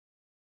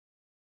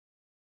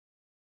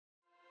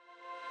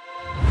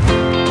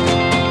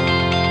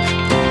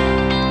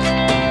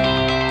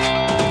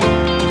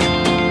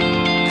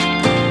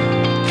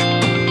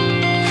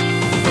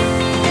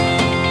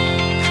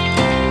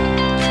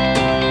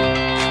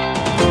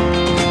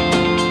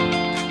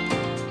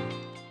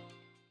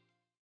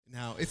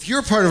If you're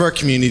a part of our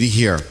community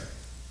here,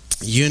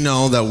 you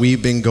know that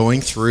we've been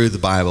going through the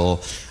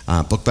Bible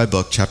book by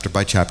book, chapter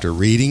by chapter,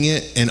 reading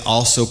it and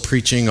also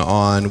preaching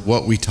on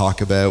what we talk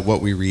about,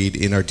 what we read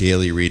in our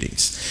daily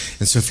readings.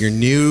 And so if you're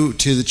new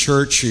to the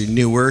church, you're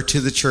newer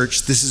to the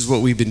church, this is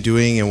what we've been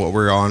doing and what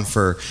we're on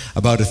for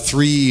about a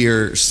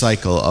 3-year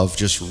cycle of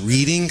just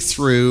reading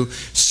through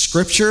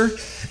Scripture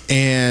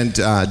and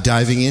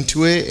diving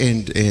into it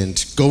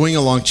and going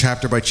along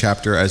chapter by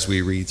chapter as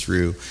we read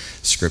through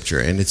Scripture.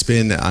 And it's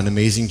been an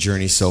amazing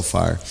journey so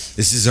far.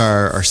 This is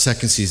our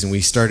second season.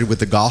 We started with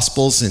the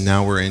Gospels, and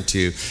now we're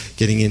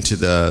getting into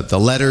the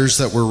letters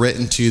that were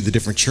written to the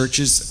different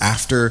churches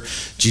after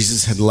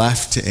Jesus had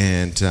left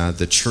and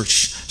the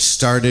church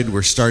started.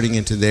 We're starting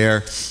into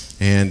there.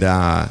 And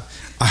I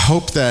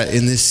hope that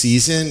in this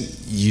season,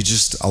 you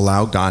just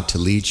allow God to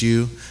lead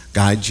you,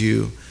 guide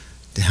you,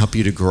 to help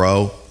you to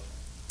grow,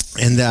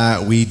 and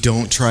that we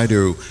don't try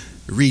to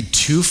read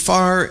too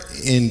far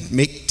and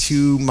make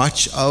too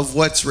much of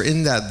what's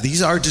written. That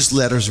these are just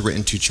letters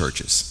written to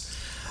churches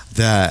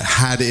that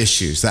had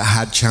issues, that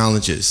had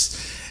challenges.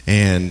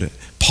 And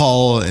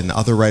Paul and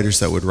other writers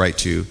that would write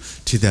to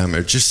them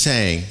are just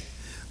saying,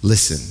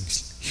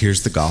 listen,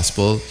 here's the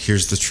gospel,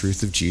 here's the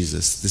truth of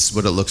Jesus, this is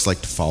what it looks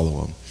like to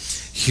follow him.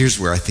 Here's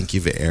where I think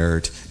you've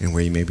erred and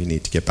where you maybe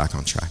need to get back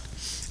on track.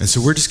 And so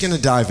we're just going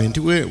to dive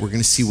into it. We're going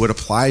to see what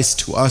applies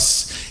to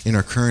us in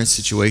our current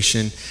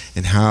situation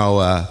and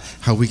how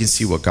we can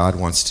see what God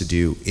wants to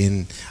do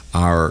in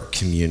our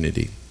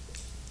community.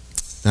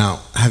 Now,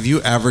 have you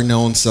ever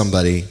known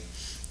somebody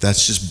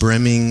that's just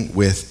brimming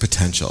with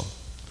potential?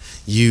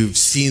 You've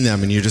seen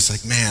them and you're just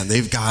like, man,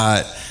 they've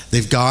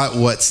got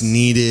what's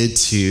needed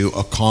to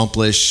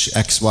accomplish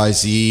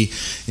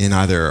XYZ in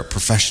either a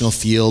professional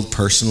field,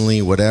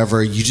 personally,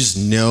 whatever. You just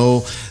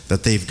know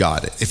that they've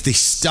got it. If they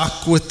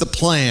stuck with the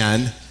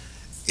plan,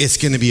 it's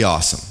going to be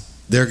awesome.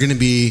 They're going to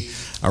be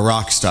a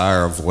rock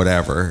star of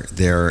whatever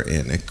they're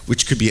in,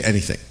 which could be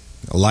anything.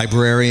 A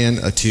librarian,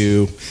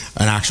 to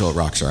an actual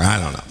rock star, I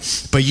don't know.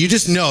 But you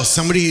just know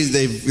somebody,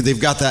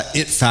 they've got that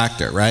it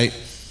factor, right?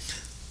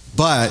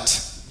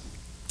 But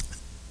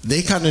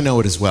they kind of know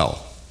it as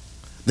well.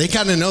 They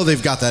kind of know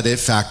they've got that it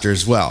factor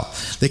as well.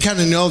 They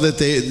kind of know that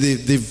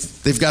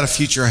they've got a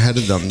future ahead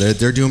of them.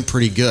 They're doing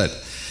pretty good.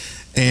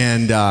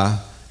 And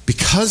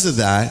because of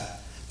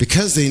that,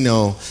 because they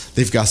know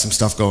they've got some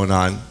stuff going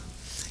on,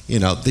 you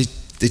know, they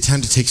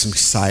tend to take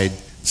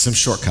some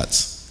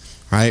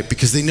shortcuts, right?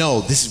 Because they know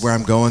this is where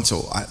I'm going,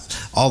 so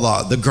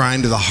all the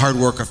grind of the hard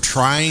work of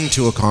trying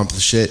to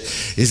accomplish it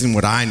isn't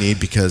what I need,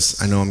 because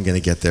I know I'm going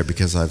to get there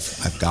because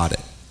I've got it.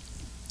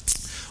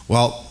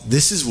 Well,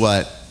 this is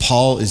what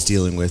Paul is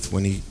dealing with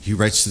when he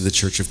writes to the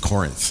church of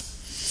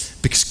Corinth.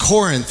 Because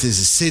Corinth is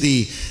a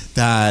city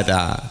that,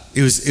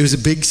 it was a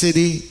big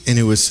city, and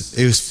it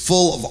was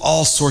full of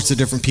all sorts of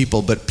different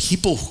people, but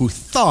people who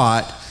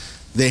thought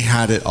they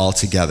had it all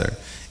together.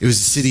 It was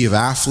a city of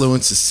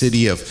affluence, a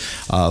city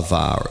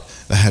that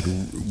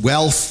had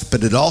wealth,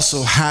 but it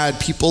also had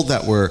people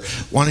that were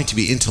wanting to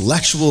be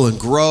intellectual and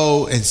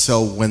grow. And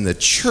so when the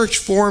church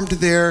formed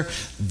there,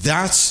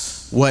 that's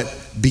what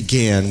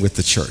began with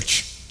the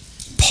church.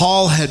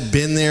 Paul had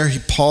been there.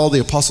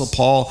 The Apostle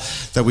Paul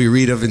that we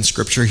read of in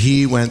Scripture,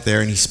 he went there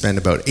and he spent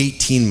about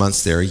 18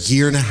 months there, a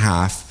year and a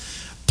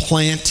half,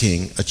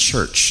 planting a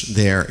church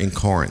there in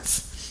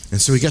Corinth.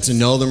 And so he got to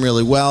know them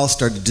really well,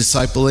 started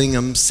discipling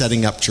them,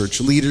 setting up church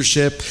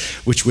leadership,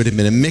 which would have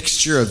been a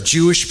mixture of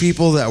Jewish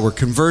people that were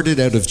converted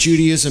out of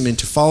Judaism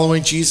into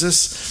following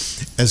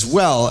Jesus, as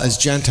well as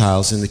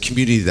Gentiles in the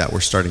community that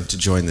were starting to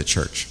join the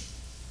church.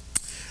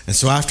 And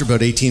so after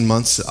about 18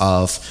 months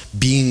of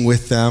being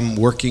with them,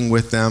 working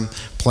with them,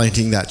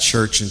 planting that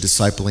church and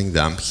discipling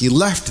them, he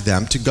left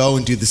them to go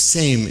and do the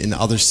same in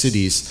other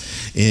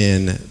cities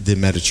in the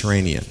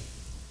Mediterranean.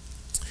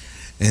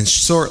 And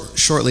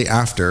shortly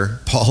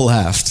after Paul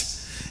left,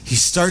 he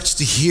starts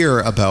to hear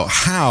about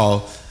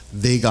how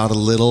they got a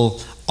little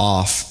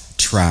off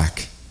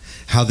track,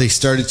 how they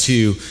started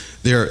to,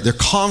 their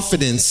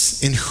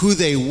confidence in who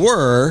they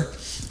were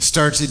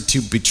started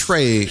to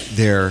betray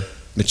their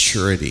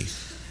maturity,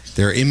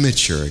 their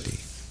immaturity.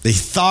 They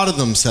thought of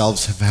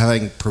themselves as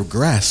having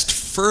progressed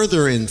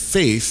further in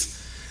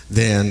faith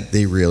than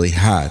they really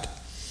had.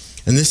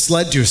 And this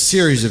led to a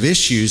series of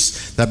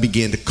issues that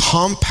began to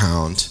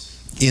compound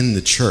in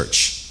the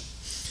church.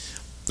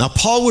 Now,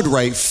 Paul would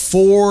write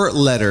 4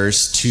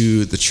 letters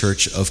to the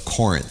church of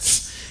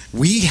Corinth.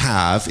 We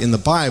have in the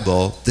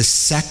Bible the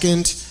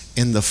 2nd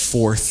and the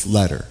 4th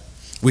letter.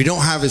 We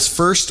don't have his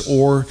 1st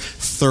or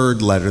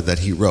 3rd letter that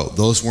he wrote.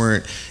 Those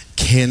weren't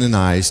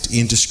canonized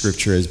into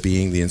Scripture as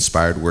being the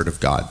inspired word of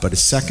God, but his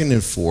 2nd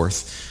and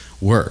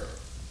 4th were.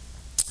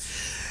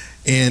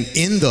 And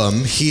in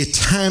them, he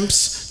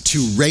attempts to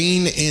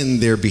rein in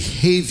their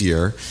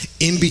behavior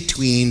in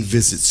between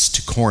visits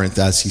to Corinth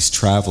as he's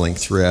traveling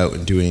throughout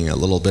and doing a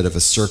little bit of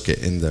a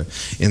circuit in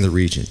the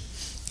region.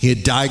 He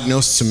had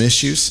diagnosed some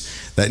issues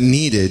that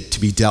needed to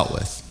be dealt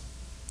with.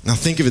 Now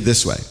think of it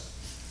this way.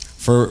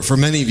 For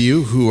many of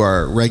you who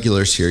are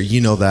regulars here, you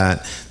know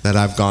that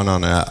I've gone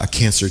on a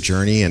cancer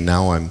journey, and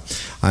now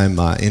I'm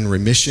in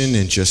remission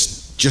and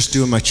just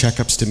doing my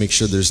checkups to make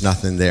sure there's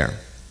nothing there.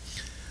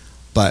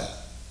 But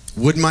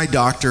would my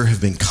doctor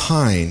have been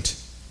kind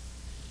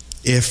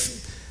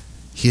if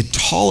he had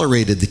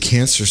tolerated the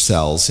cancer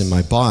cells in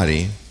my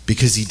body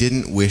because he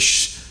didn't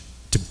wish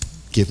to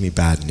give me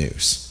bad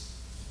news?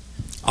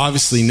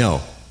 Obviously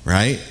no,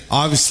 right?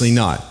 Obviously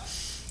not.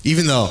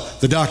 Even though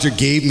the doctor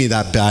gave me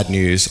that bad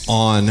news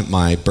on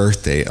my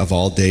birthday of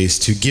all days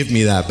to give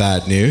me that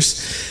bad news.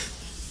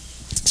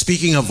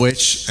 Speaking of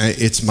which,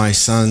 it's my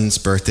son's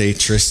birthday.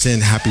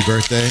 Tristan, happy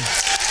birthday.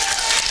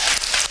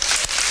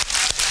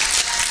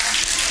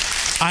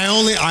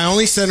 I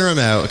only sent him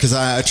out because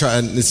I try.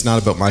 It's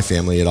not about my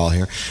family at all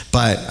here,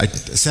 but I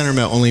sent him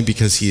out only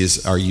because he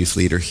is our youth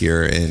leader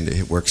here and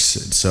it works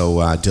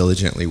so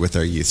diligently with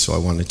our youth. So I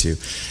wanted to,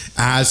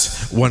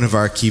 as one of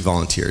our key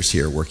volunteers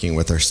here working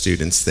with our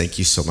students, thank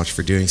you so much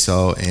for doing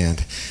so,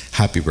 and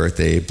happy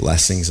birthday,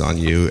 blessings on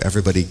you.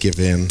 Everybody give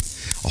him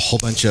a whole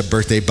bunch of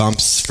birthday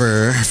bumps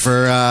for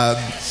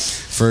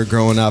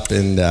growing up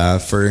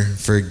and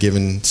for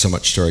giving so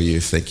much to our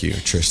youth. Thank you,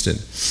 Tristan.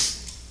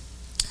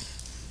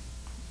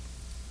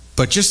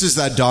 But just as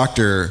that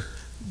doctor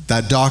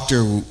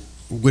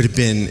would have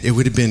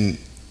been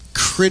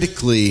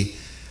critically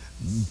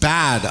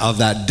bad of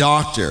that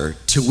doctor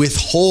to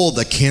withhold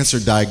a cancer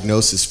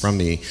diagnosis from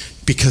me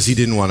because he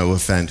didn't want to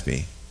offend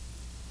me.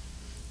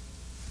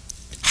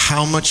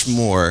 How much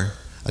more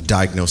a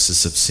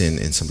diagnosis of sin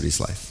in somebody's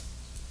life?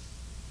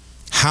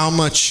 How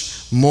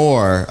much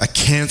more a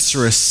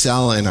cancerous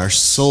cell in our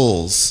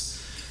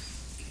souls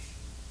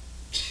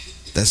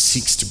that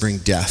seeks to bring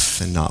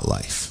death and not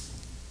life?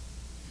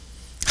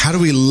 How do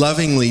we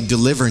lovingly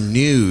deliver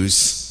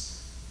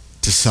news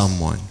to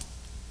someone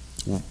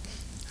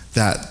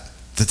that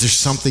there's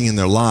something in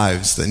their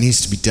lives that needs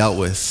to be dealt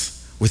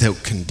with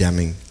without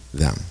condemning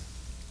them?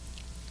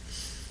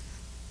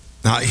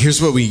 Now,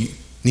 here's what we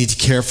need to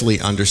carefully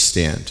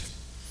understand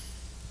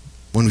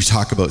when we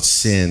talk about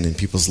sin in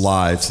people's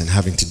lives and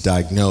having to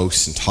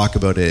diagnose and talk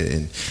about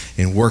it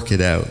and work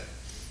it out.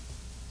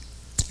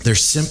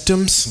 There's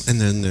symptoms and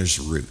then there's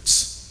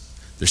roots.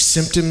 There's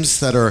symptoms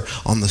that are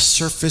on the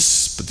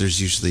surface, but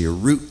there's usually a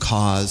root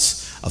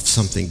cause of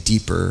something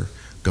deeper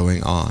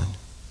going on.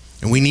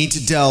 And we need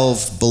to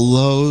delve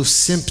below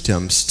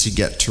symptoms to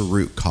get to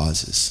root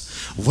causes.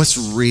 What's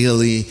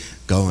really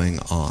going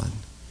on?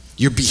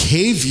 Your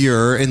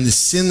behavior and the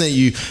sin that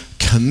you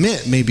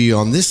commit may be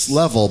on this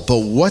level, but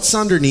what's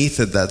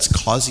underneath it that's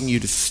causing you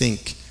to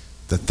think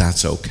that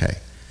that's okay?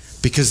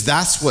 Because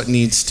that's what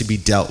needs to be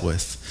dealt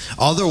with.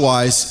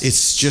 Otherwise,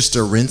 it's just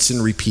a rinse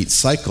and repeat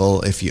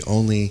cycle if you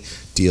only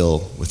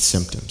deal with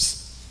symptoms.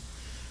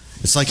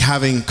 It's like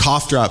having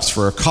cough drops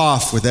for a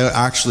cough without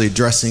actually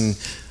addressing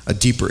a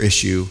deeper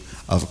issue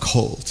of a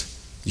cold.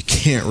 You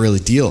can't really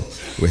deal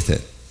with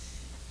it.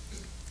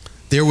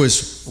 There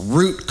was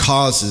root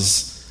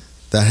causes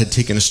that had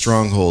taken a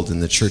stronghold in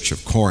the church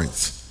of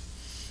Corinth.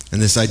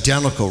 And this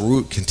identical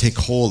root can take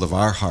hold of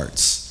our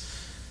hearts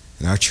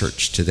in our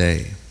church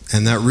today.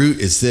 And that root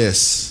is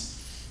this: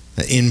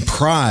 that in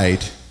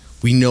pride,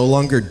 we no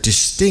longer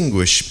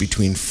distinguish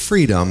between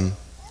freedom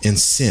and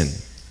sin.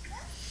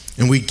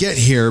 And we get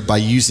here by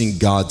using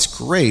God's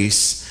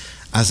grace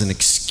as an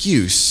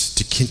excuse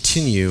to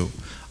continue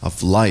a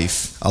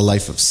life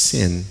of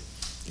sin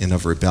and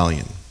of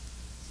rebellion.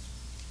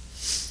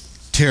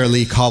 Tara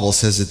Lee Cobble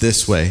says it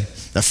this way: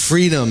 that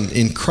freedom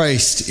in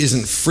Christ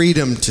isn't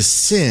freedom to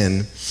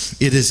sin,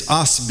 it is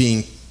us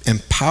being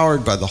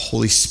empowered by the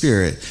Holy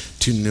Spirit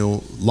to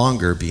no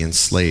longer be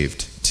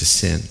enslaved to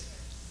sin.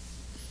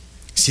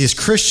 See, as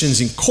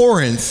Christians in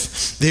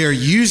Corinth, they are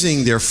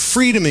using their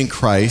freedom in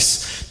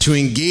Christ to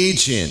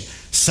engage in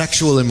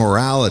sexual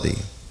immorality,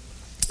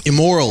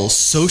 immoral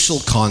social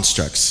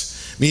constructs,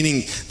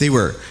 meaning they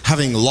were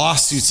having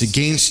lawsuits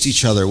against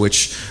each other,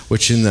 which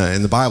in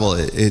the Bible,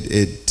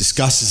 it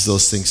discusses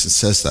those things and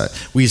says that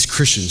we as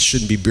Christians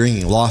shouldn't be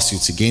bringing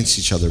lawsuits against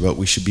each other, but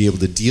we should be able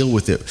to deal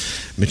with it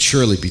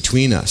maturely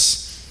between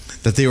us.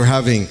 That they were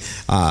having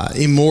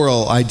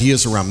immoral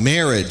ideas around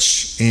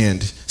marriage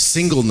and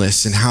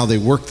singleness and how they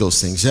work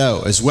those things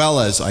out, as well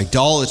as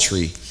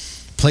idolatry,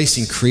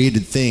 placing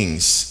created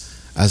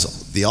things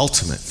as the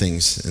ultimate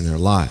things in their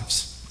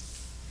lives.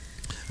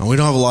 And we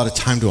don't have a lot of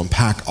time to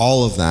unpack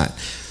all of that,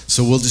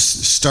 so we'll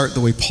just start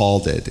the way Paul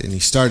did, and he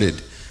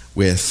started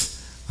with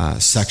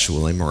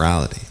sexual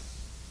immorality.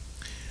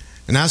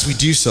 And as we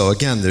do so,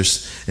 again,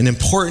 there's an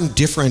important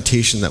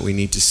differentiation that we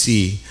need to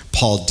see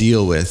Paul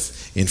deal with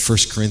in 1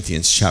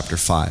 Corinthians chapter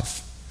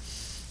 5.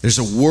 There's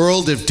a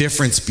world of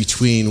difference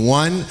between,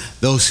 one,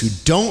 those who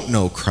don't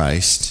know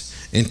Christ,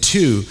 and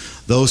two,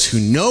 those who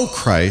know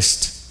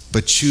Christ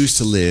but choose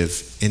to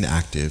live in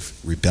active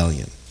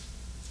rebellion.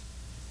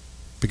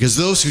 Because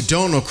those who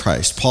don't know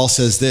Christ, Paul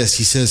says this,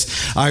 he says,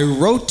 I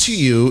wrote to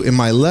you in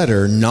my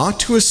letter not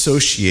to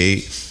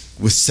associate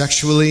with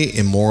sexually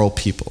immoral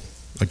people.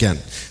 Again,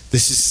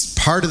 This is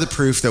part of the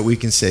proof that we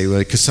can say,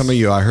 because some of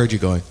you, I heard you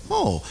going,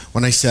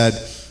 when I said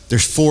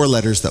there's 4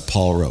 letters that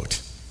Paul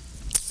wrote,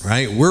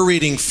 right? We're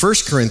reading 1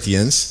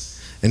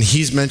 Corinthians, and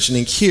he's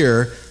mentioning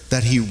here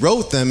that he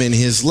wrote them in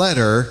his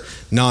letter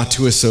not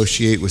to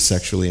associate with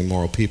sexually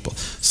immoral people.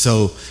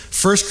 So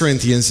 1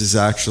 Corinthians is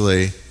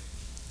actually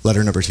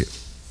letter number 2.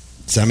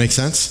 Does that make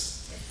sense?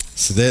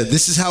 So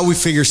this is how we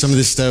figure some of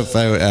this stuff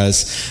out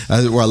as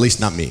or at least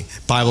not me,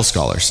 Bible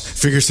scholars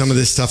figure some of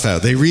this stuff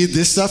out. They read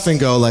this stuff and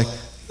go like,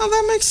 oh,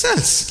 that makes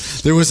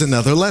sense. There was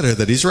another letter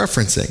that he's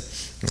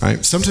referencing,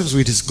 right? Sometimes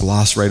we just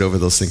gloss right over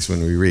those things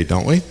when we read,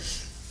 don't we?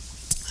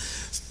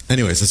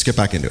 Anyways, let's get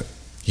back into it.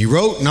 He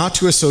wrote not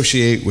to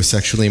associate with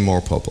sexually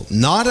immoral people,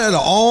 not at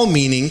all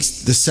meaning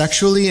the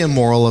sexually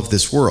immoral of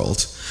this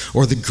world,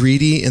 or the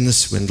greedy and the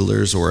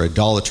swindlers or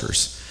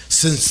idolaters,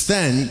 since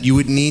then you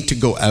would need to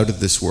go out of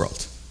this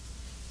world.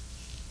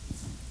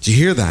 Do you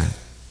hear that?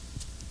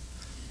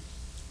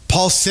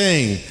 Paul's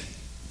saying,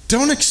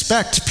 don't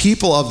expect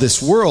people of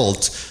this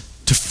world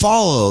to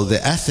follow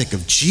the ethic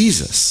of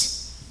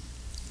Jesus,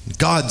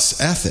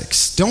 God's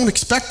ethics. Don't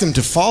expect them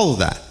to follow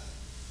that.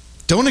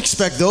 Don't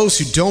expect those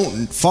who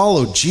don't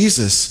follow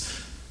Jesus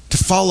to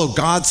follow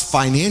God's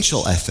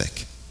financial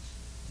ethic,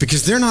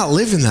 because they're not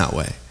living that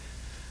way.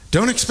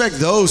 Don't expect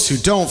those who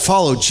don't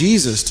follow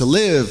Jesus to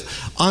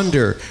live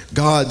under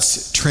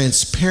God's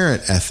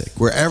transparent ethic,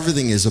 where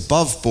everything is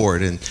above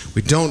board and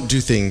we don't do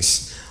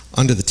things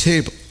under the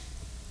table.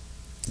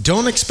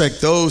 Don't expect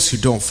those who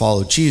don't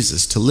follow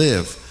Jesus to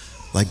live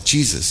like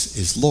Jesus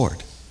is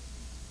Lord.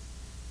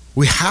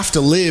 We have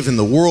to live in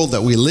the world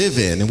that we live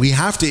in, and we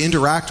have to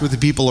interact with the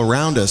people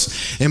around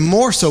us. And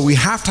more so, we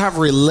have to have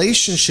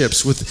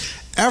relationships with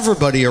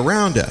everybody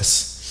around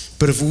us.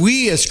 But if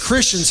we as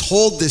Christians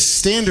hold this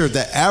standard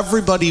that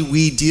everybody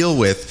we deal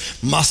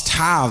with must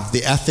have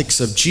the ethics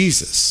of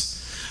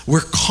Jesus,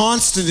 we're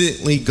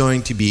constantly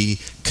going to be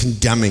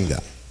condemning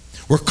them.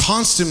 We're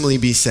constantly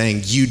be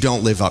saying, you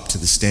don't live up to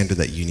the standard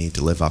that you need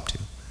to live up to,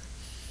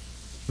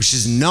 which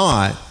is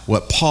not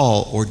what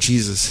Paul or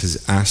Jesus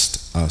has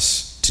asked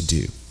us to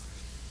do.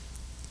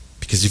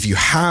 Because if you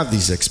have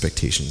these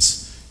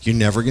expectations, you're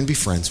never going to be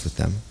friends with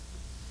them.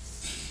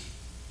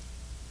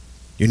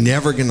 You're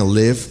never going to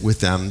live with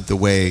them the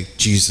way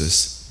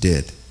Jesus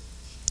did.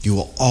 You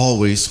will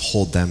always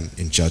hold them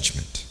in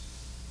judgment.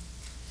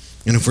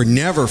 And if we're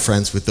never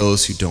friends with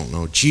those who don't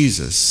know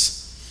Jesus,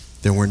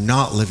 then we're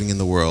not living in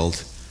the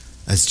world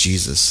as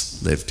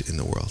Jesus lived in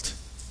the world.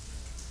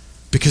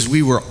 Because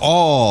we were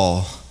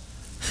all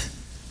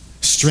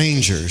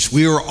strangers.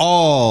 We were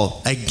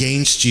all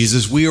against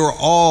Jesus. We were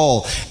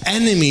all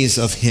enemies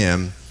of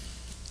him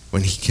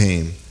when he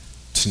came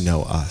to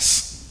know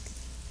us.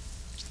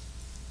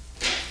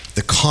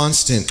 The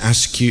constant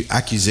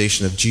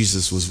accusation of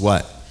Jesus was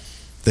what?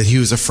 That he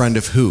was a friend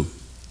of who?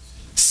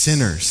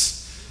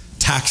 Sinners,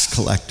 tax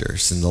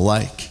collectors, and the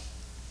like.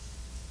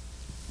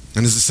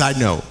 And as a side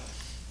note,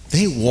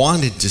 they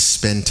wanted to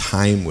spend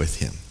time with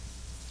him.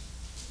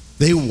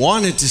 They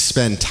wanted to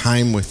spend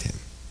time with him.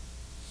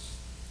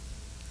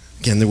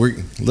 Again, we're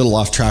a little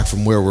off track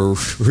from where we're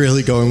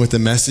really going with the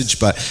message,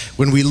 but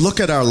when we look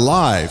at our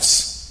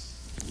lives,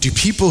 do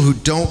people who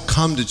don't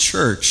come to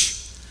church,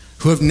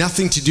 who have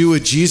nothing to do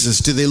with Jesus,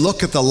 do they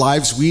look at the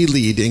lives we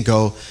lead and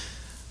go,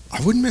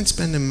 I wouldn't mind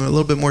spending a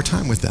little bit more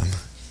time with them?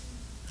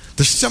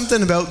 There's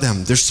something about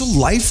them. They're so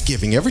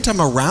life-giving. Every time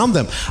I'm around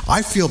them,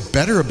 I feel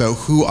better about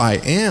who I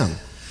am.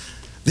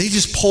 They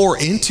just pour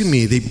into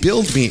me. They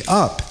build me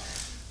up.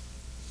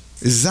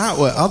 Is that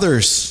what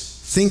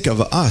others think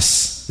of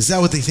us? Is that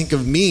what they think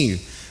of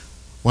me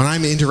when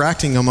I'm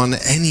interacting them on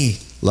any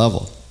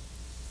level?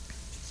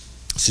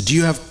 So do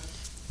you have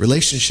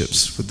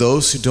relationships with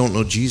those who don't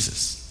know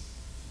Jesus?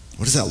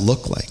 What does that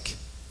look like?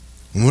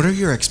 And what are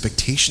your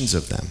expectations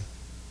of them?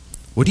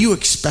 What do you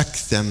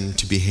expect them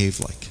to behave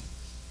like?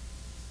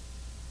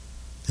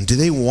 And do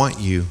they want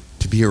you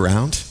to be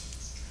around?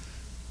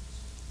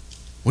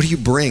 What do you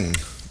bring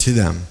to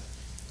them?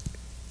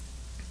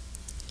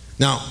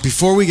 Now,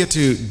 before we get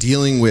to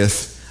dealing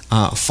with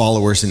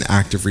followers in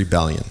active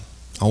rebellion,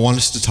 I want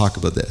us to talk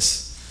about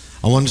this.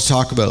 I want to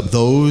talk about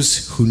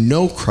those who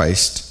know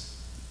Christ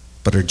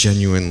but are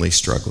genuinely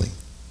struggling.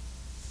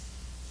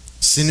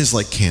 Sin is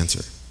like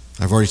cancer.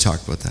 I've already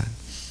talked about that.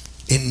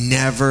 It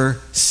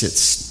never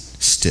sits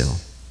still.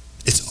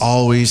 It's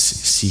always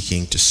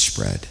seeking to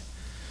spread.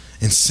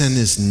 And sin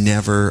is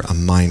never a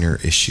minor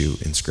issue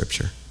in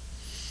Scripture.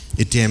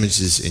 It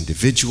damages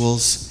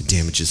individuals, it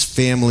damages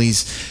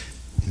families,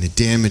 and it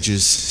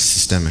damages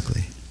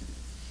systemically.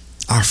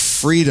 Our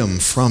freedom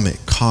from it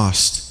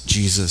cost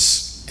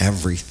Jesus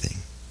everything.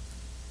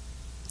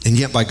 And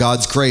yet by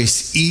God's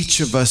grace, each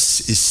of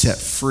us is set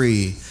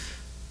free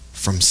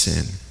from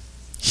sin,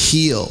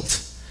 healed,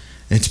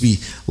 and to be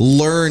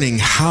learning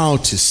how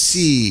to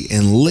see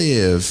and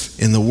live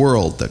in the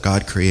world that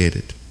God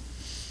created.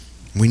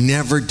 We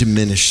never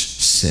diminish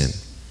sin.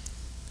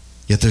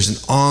 Yet there's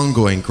an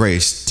ongoing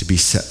grace to be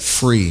set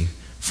free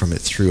from it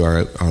through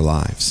our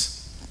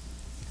lives.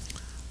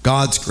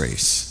 God's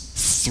grace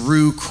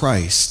through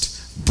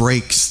Christ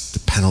breaks the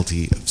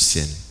penalty of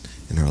sin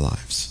in our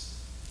lives.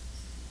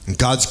 And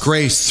God's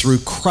grace through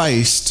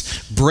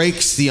Christ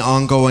breaks the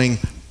ongoing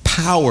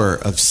power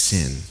of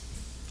sin.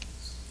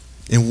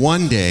 And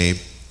one day,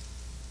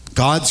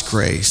 God's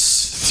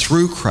grace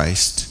through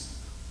Christ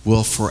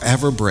will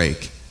forever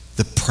break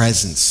the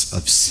presence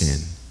of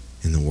sin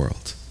in the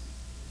world.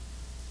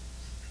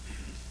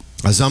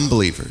 As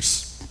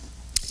unbelievers,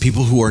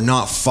 people who are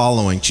not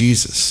following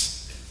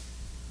Jesus,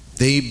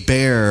 they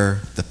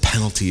bear the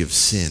penalty of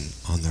sin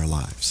on their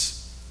lives.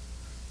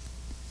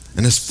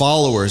 And as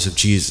followers of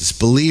Jesus,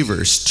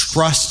 believers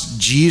trust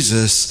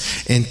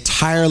Jesus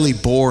entirely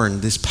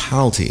borne this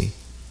penalty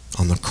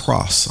on the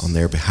cross on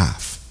their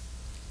behalf.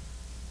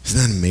 Isn't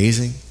that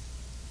amazing?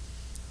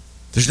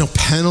 There's no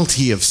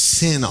penalty of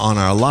sin on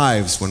our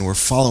lives when we're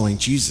following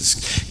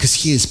Jesus because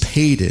he has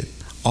paid it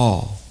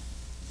all.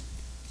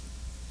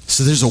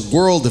 So there's a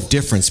world of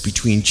difference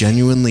between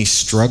genuinely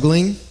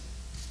struggling,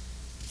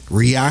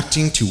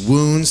 reacting to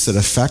wounds that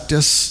affect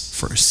us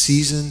for a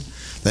season,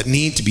 that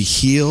need to be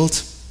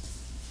healed,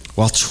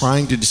 while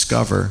trying to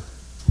discover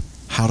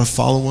how to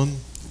follow him,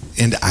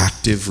 and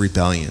active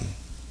rebellion,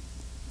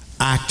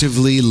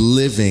 actively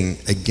living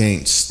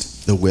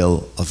against the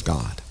will of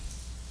God.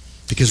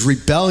 Because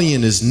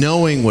rebellion is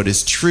knowing what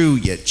is true,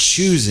 yet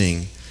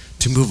choosing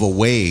to move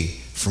away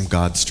from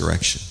God's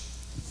direction.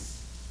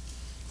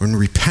 When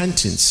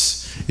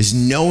repentance is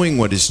knowing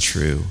what is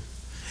true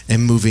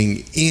and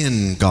moving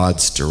in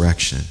God's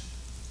direction.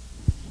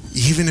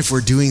 Even if we're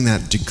doing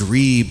that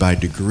degree by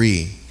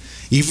degree,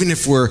 even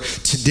if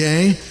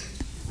today,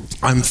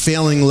 I'm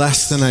failing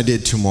less than I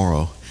did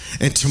tomorrow.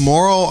 And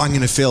tomorrow, I'm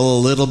going to fail a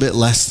little bit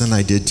less than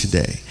I did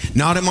today.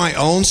 Not in my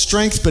own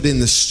strength, but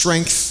in the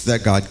strength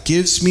that God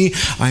gives me.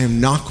 I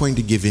am not going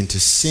to give in to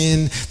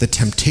sin, the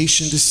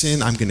temptation to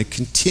sin. I'm going to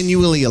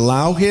continually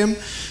allow him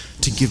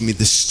to give me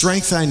the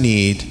strength I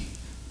need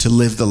to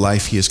live the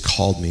life he has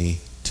called me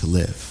to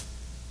live.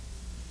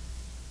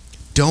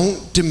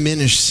 Don't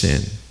diminish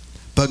sin,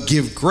 but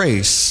give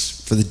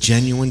grace for the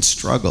genuine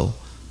struggle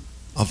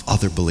of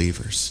other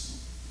believers.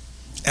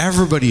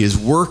 Everybody is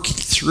working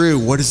through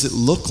what does it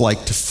look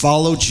like to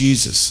follow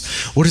Jesus?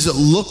 What does it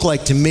look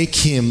like to make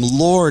him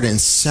Lord and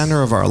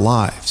center of our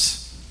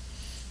lives?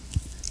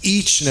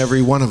 Each and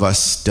every one of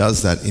us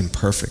does that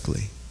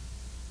imperfectly.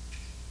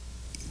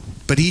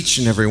 But each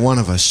and every one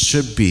of us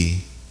should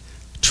be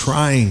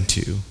trying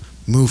to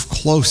move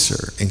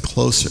closer and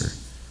closer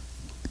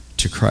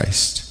to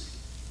Christ.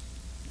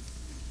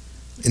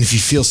 And if you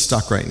feel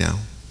stuck right now,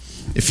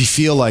 if you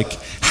feel like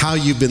how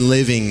you've been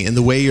living and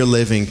the way you're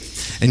living,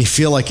 and you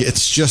feel like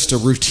it's just a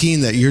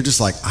routine that you're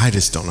just like, I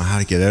just don't know how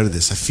to get out of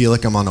this. I feel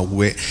like I'm on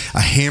a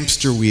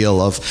hamster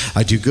wheel of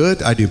I do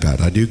good, I do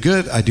bad, I do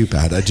good, I do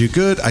bad, I do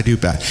good, I do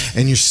bad.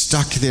 And you're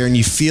stuck there and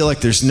you feel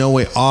like there's no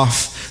way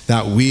off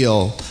that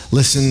wheel.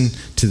 Listen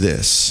to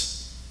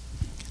this.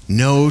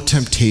 No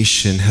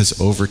temptation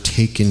has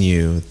overtaken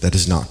you that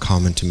is not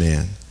common to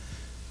man.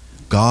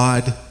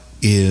 God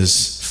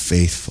is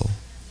faithful,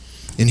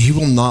 and he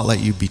will not let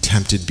you be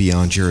tempted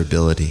beyond your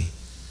ability.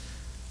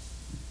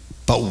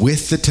 But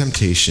with the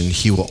temptation,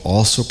 he will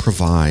also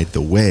provide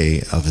the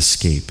way of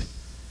escape,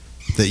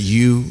 that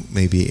you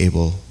may be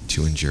able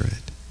to endure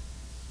it.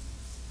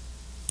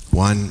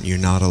 One, you're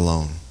not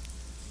alone.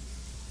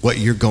 What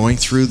you're going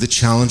through, the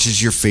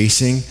challenges you're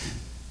facing,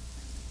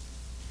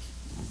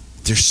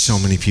 there's so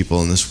many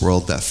people in this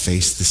world that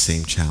face the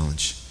same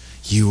challenge.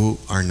 You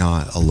are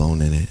not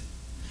alone in it.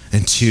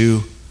 And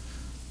two,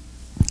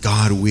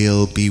 God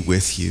will be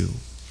with you.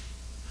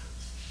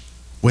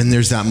 When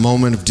there's that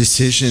moment of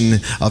decision,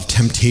 of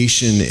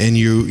temptation, and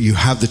you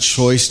have the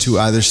choice to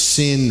either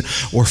sin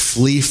or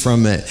flee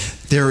from it,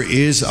 there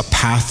is a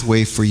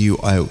pathway for you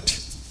out.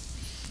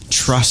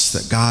 Trust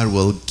that God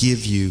will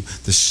give you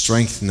the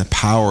strength and the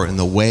power and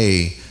the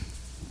way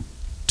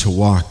to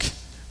walk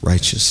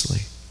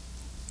righteously.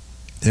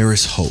 There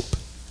is hope.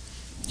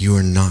 You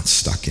are not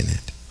stuck in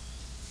it.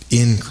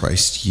 In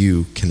Christ,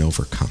 you can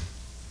overcome.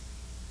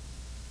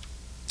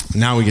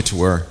 Now we get to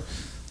where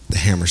the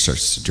hammer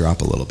starts to drop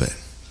a little bit.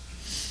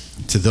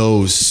 To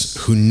those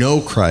who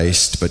know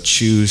Christ but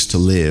choose to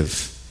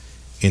live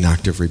in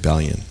active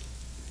rebellion.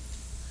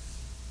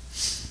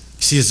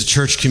 See, as a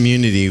church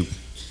community,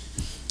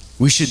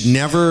 we should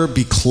never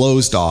be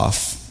closed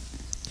off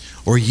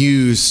or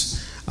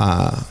use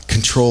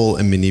control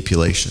and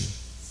manipulation.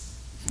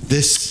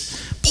 This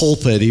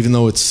pulpit, even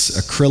though it's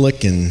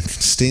acrylic and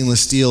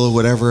stainless steel or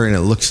whatever, and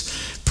it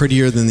looks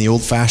prettier than the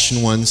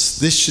old-fashioned ones,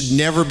 this should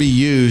never be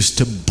used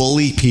to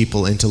bully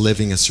people into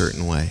living a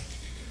certain way.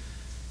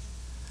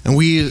 And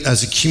we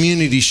as a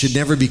community should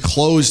never be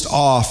closed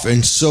off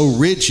and so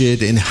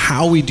rigid in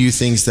how we do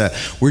things that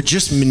we're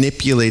just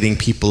manipulating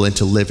people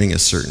into living a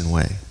certain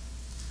way.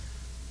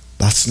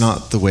 That's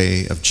not the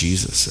way of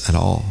Jesus at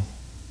all.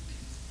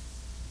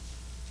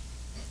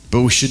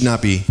 But we should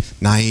not be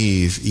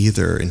naive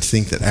either and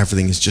think that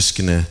everything is just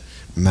going to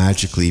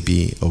magically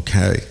be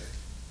okay.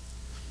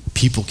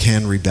 People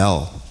can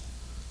rebel.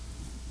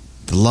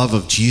 The love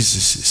of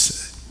Jesus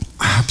is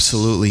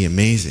absolutely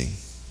amazing.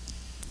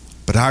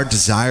 But our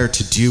desire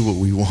to do what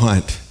we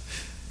want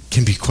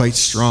can be quite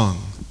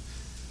strong.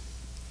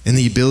 And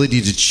the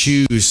ability to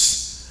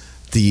choose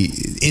the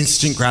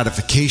instant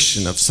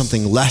gratification of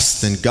something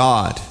less than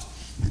God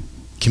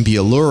can be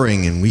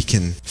alluring, and we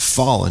can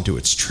fall into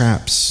its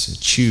traps and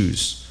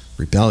choose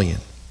rebellion.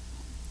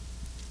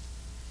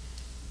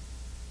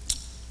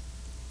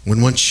 When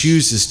one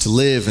chooses to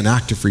live in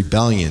active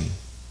rebellion,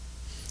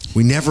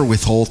 we never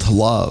withhold to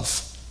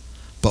love.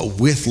 But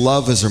with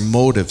love as our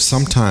motive,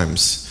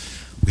 sometimes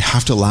we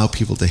have to allow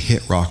people to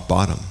hit rock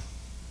bottom.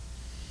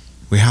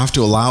 We have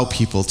to allow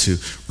people to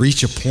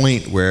reach a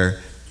point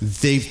where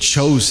they've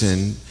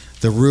chosen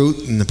the route,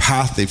 and the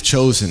path they've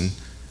chosen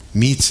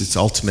meets its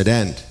ultimate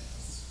end.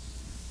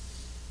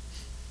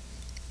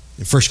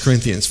 In 1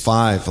 Corinthians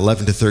 5,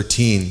 11 to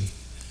 13,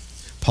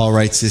 Paul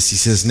writes this. He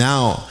says,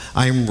 "Now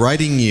I am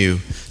writing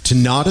you to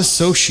not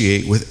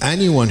associate with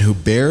anyone who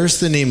bears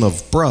the name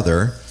of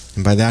brother,"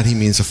 and by that he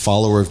means a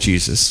follower of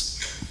Jesus,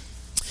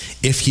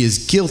 "if he is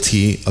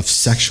guilty of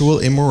sexual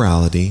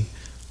immorality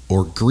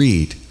or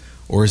greed,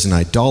 or is an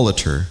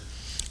idolater,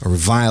 a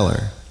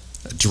reviler,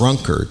 a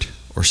drunkard,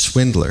 or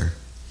swindler,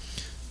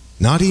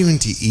 not even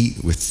to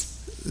eat with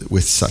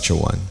such a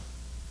one.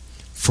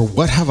 For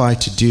what have I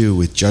to do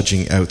with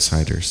judging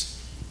outsiders?"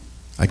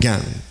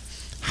 Again,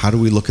 how do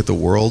we look at the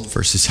world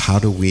versus how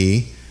do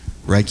we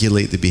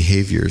regulate the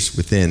behaviors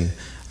within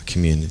a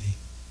community?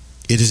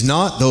 Is it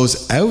not those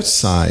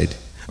inside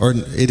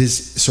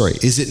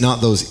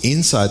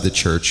the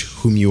church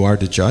whom you are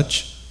to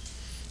judge?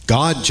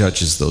 God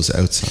judges those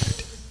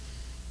outside.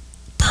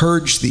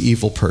 Purge the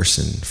evil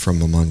person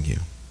from among you.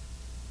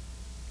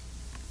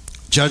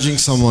 Judging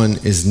someone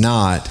is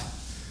not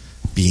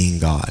being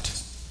God.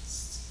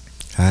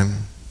 Okay?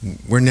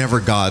 We're never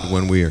God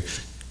when we are,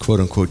 quote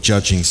unquote,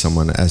 judging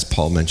someone, as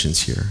Paul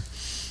mentions here.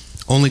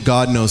 Only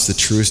God knows the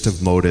truest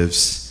of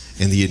motives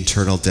and the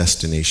internal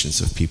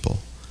destinations of people.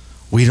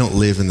 We don't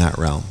live in that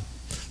realm.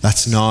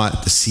 That's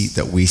not the seat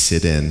that we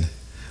sit in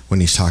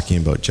when he's talking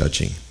about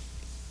judging.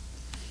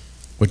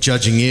 What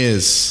judging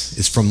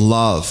is from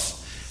love,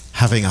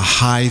 having a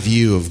high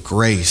view of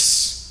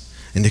grace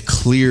and a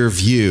clear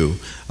view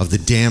of the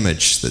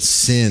damage that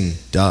sin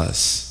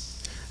does,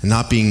 and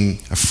not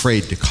being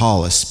afraid to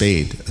call a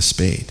spade a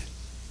spade.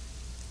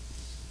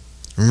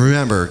 And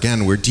remember,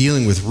 again, we're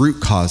dealing with root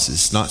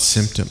causes, not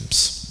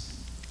symptoms.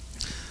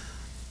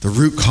 The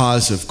root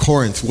cause of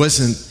Corinth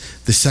wasn't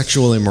the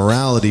sexual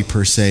immorality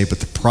per se, but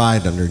the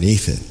pride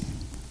underneath it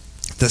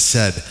that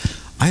said,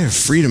 I have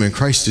freedom in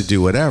Christ to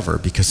do whatever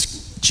because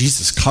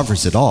Jesus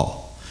covers it all.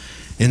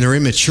 In their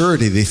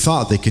immaturity, they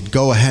thought they could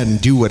go ahead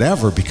and do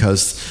whatever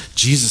because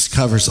Jesus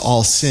covers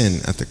all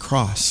sin at the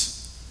cross.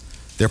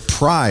 Their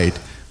pride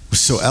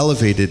was so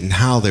elevated in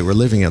how they were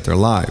living out their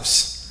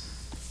lives.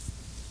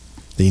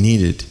 They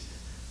needed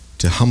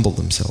to humble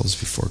themselves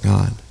before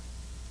God.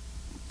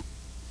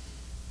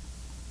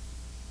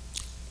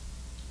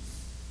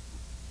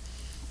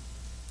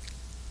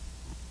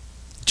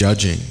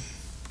 Judging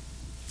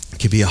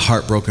can be a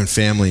heartbroken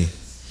family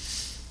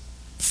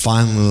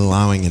finally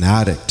allowing an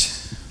addict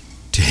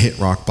to hit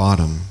rock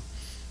bottom,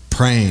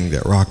 praying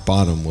that rock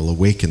bottom will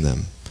awaken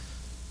them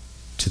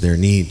to their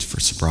need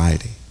for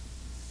sobriety.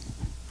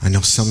 I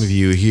know some of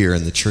you here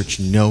in the church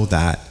know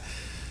that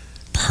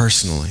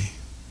personally.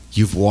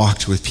 You've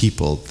walked with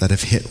people that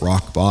have hit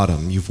rock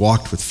bottom. You've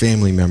walked with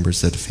family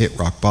members that have hit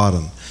rock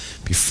bottom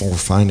before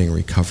finding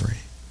recovery.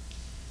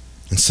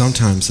 And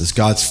sometimes as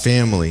God's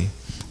family,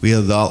 we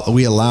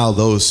allow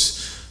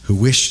those who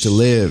wish to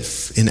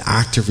live in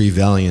active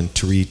rebellion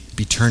to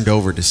be turned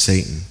over to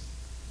Satan.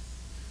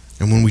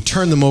 And when we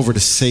turn them over to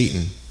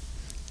Satan,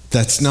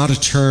 that's not a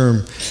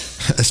term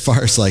as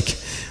far as like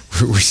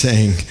we're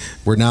saying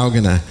we're now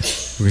going to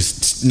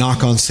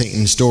knock on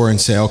Satan's door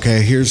and say,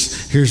 okay,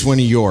 here's one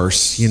of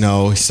yours. You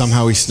know,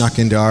 somehow he snuck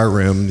into our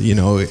room, you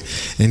know,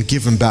 and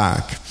give him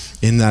back.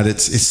 In that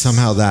it's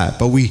somehow that.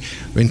 But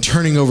in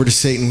turning over to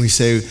Satan, we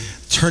say,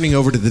 turning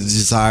over to the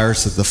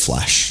desires of the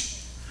flesh,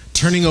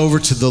 turning over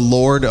to the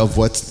Lord of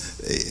what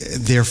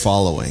they're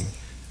following,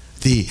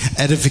 the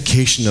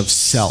edification of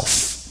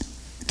self,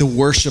 the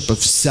worship of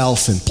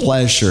self and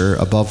pleasure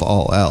above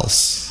all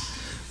else.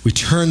 We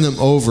turn them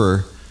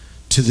over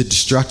to the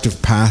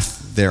destructive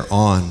path they're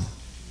on,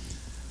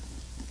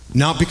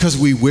 not because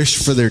we wish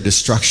for their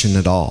destruction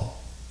at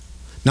all,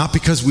 not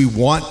because we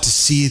want to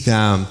see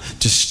them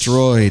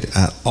destroyed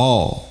at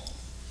all.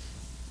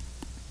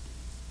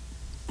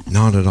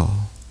 Not at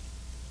all.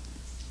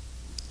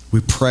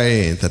 We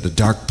pray that a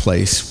dark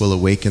place will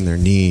awaken their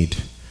need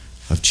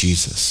of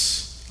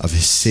Jesus, of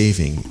his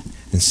saving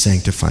and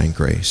sanctifying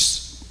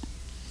grace.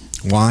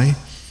 Why?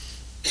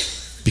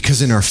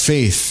 Because in our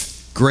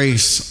faith,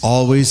 grace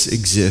always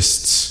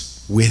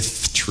exists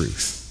with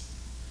truth.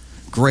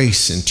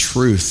 Grace and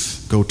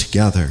truth go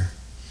together.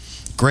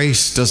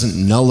 Grace doesn't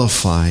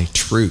nullify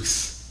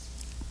truth.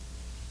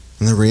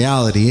 And the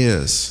reality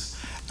is,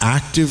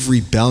 active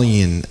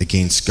rebellion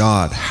against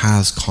God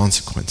has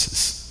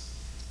consequences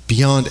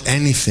beyond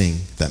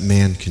anything that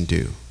man can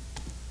do.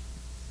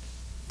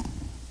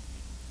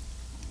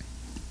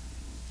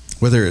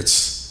 whether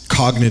it's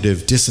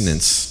cognitive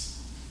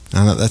dissonance.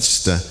 I know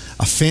that's just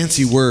a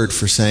fancy word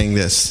for saying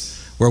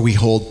this, where we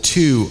hold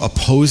two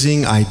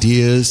opposing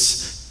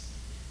ideas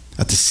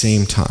at the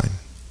same time.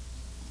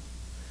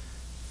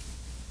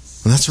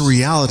 And that's a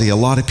reality a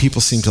lot of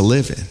people seem to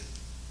live in.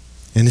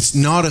 And it's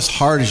not as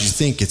hard as you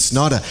think. It's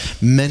not a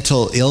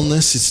mental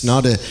illness. It's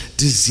not a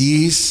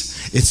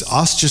disease. It's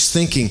us just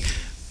thinking,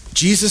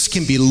 Jesus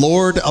can be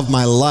Lord of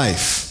my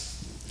life.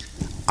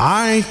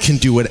 I can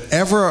do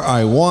whatever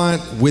I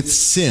want with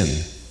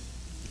sin.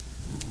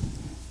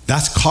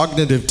 That's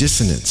cognitive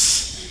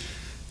dissonance.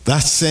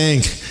 That's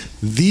saying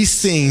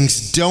these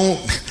things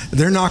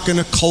they're not going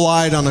to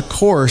collide on a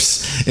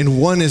course, and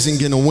one isn't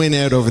going to win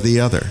out over the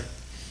other.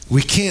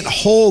 We can't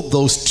hold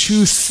those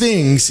two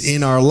things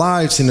in our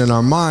lives and in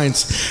our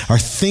minds, our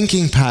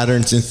thinking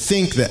patterns, and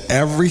think that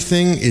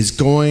everything is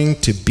going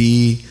to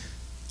be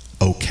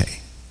okay.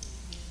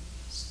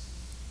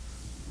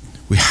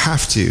 We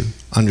have to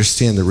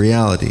understand the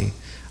reality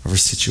of our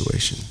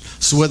situation.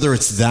 So whether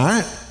it's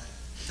that,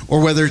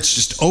 or whether it's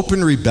just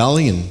open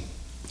rebellion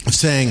of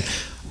saying,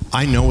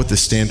 I know what the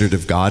standard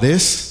of God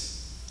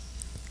is,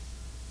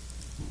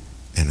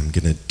 and I'm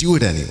going to do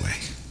it anyway.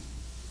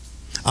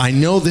 I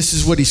know this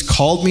is what he's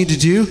called me to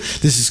do.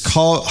 This is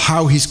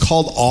how he's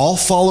called all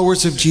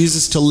followers of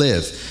Jesus to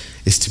live,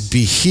 is to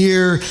be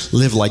here,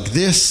 live like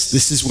this.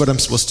 This is what I'm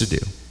supposed to do.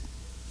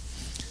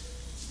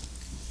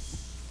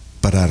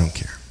 But I don't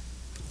care.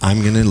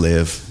 I'm going to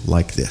live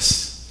like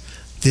this.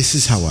 This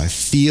is how I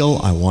feel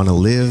I want to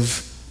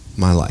live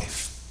my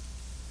life.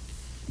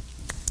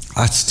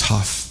 That's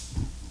tough.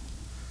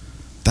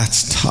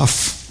 That's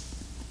tough.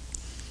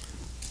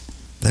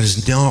 That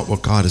is not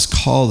what God has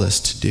called us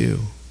to do.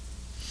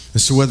 And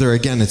so whether,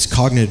 again, it's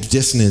cognitive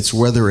dissonance,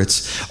 whether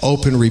it's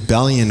open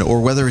rebellion, or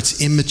whether it's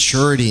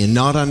immaturity and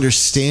not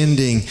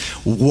understanding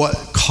what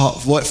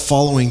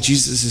following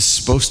Jesus is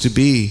supposed to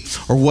be,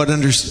 or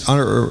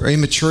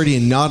immaturity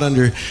and not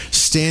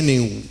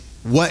understanding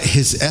what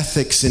his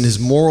ethics and his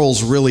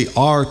morals really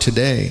are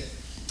today,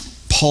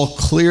 Paul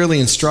clearly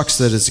instructs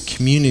that as a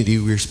community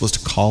we're supposed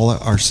to call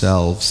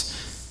ourselves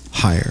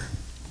higher.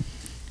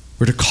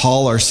 We're to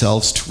call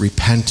ourselves to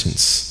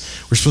repentance.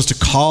 We're supposed to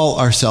call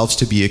ourselves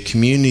to be a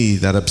community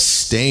that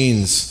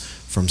abstains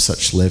from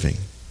such living.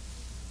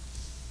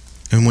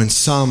 And when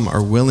some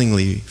are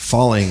willingly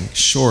falling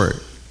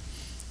short,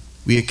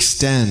 we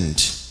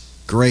extend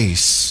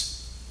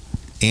grace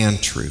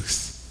and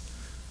truth.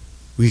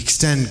 We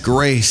extend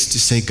grace to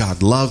say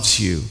God loves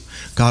you.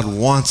 God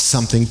wants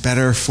something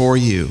better for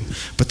you.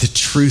 But the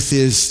truth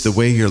is, the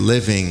way you're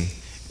living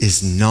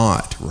is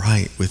not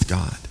right with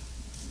God.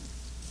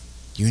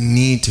 You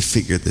need to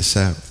figure this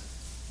out.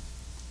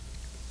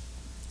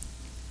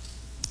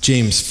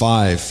 James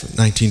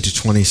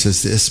 5:19-20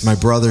 says this, my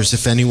brothers,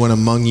 if anyone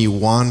among you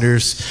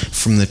wanders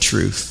from the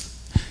truth,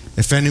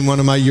 if any one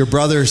of your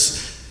brothers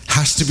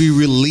has to be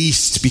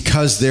released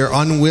because they're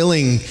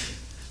unwilling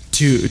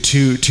to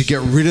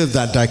get rid of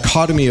that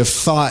dichotomy of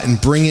thought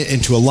and bring it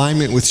into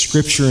alignment with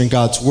Scripture and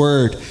God's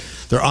Word,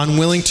 they're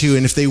unwilling to,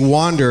 and if they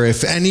wander,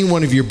 if any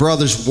one of your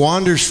brothers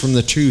wanders from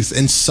the truth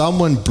and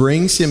someone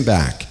brings him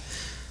back,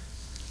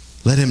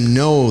 let him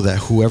know that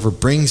whoever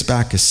brings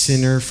back a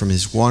sinner from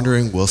his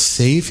wandering will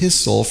save his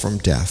soul from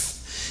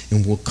death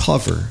and will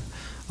cover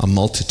a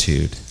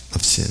multitude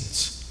of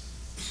sins.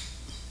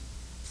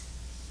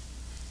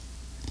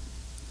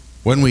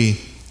 When we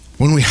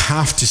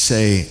have to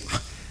say,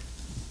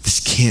 this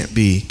can't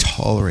be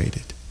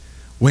tolerated,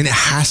 when it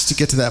has to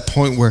get to that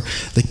point where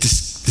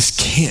this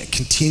can't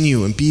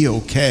continue and be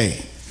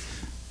okay,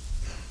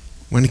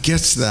 when it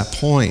gets to that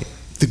point,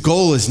 the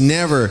goal is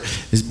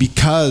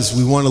because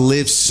we want to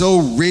live so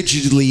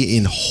rigidly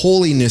in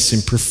holiness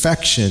and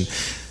perfection,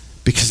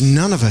 because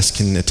none of us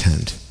can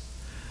attend.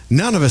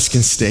 None of us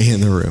can stay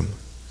in the room.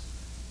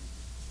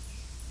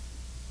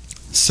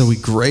 So we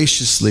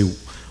graciously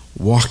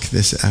walk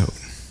this out.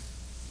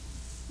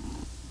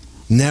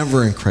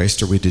 Never in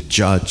Christ are we to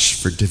judge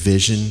for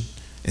division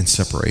and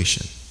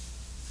separation.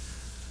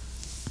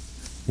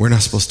 We're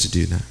not supposed to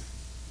do that.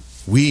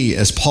 We,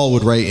 as Paul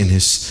would write in 2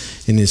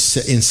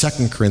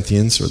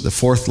 Corinthians, or the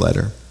fourth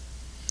letter,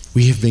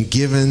 we have been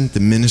given the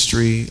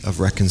ministry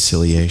of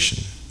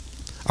reconciliation.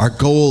 Our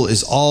goal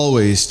is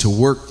always to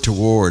work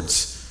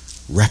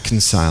towards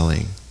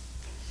reconciling,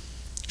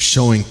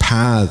 showing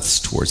paths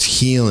towards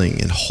healing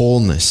and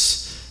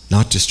wholeness,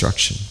 not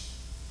destruction.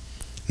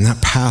 And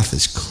that path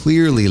is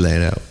clearly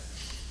laid out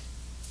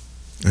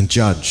and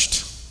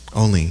judged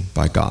only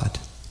by God.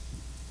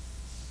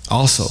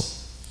 Also,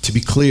 to be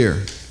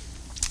clear,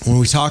 when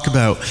we talk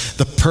about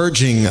the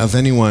purging of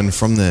anyone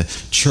from the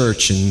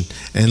church and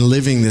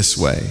living this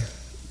way,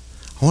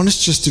 I want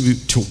us just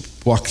to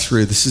walk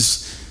through. This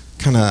is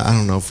kind of, I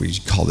don't know if we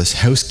call this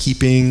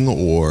housekeeping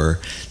or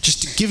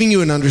just giving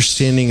you an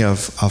understanding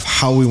of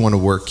how we want to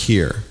work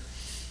here.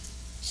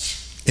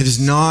 It is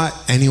not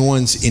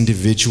anyone's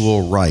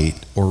individual right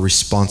or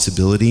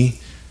responsibility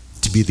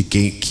to be the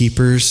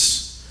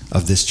gatekeepers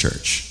of this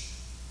church.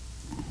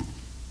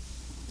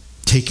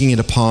 taking it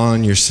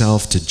upon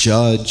yourself to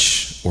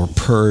judge or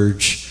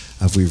purge,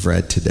 as we've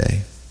read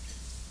today.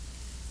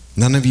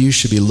 None of you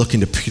should be looking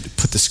to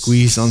put the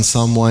squeeze on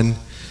someone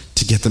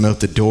to get them out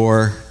the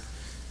door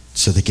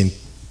so they can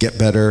get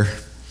better.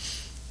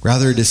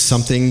 Rather, it is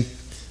something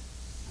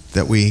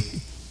that we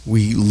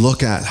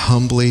look at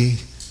humbly,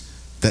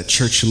 that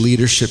church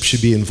leadership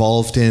should be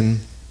involved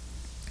in,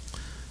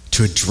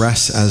 to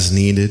address as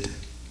needed.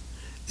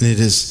 And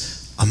it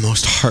is a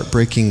most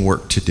heartbreaking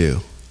work to do.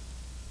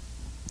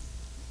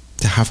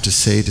 To have to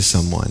say to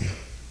someone,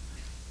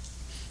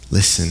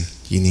 listen,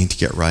 you need to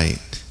get right.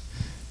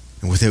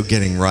 And without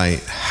getting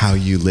right, how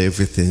you live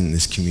within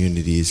this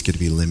community is going to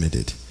be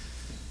limited.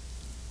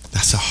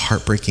 That's a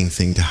heartbreaking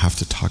thing to have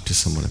to talk to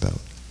someone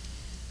about.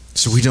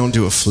 So we don't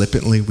do it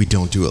flippantly, we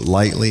don't do it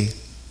lightly,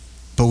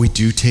 but we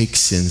do take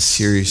sin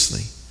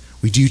seriously.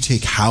 We do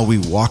take how we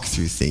walk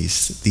through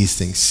these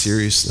things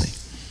seriously.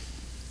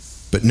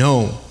 But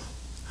know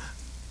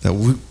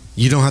that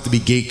you don't have to be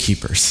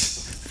gatekeepers.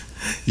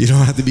 You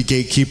don't have to be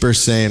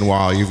gatekeepers saying,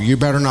 well, you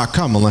better not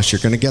come unless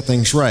you're going to get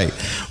things right.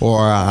 Or,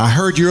 I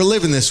heard you're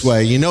living this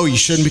way. You know you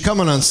shouldn't be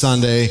coming on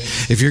Sunday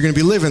if you're going to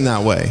be living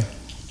that way.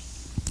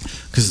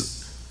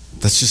 Because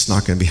that's just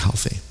not going to be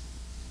healthy.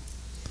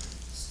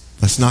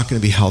 That's not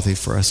going to be healthy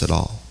for us at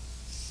all.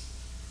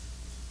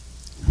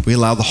 We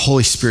allow the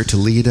Holy Spirit to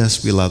lead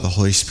us. We allow the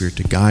Holy Spirit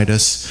to guide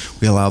us.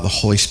 We allow the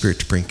Holy Spirit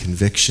to bring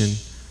conviction,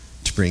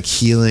 to bring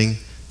healing,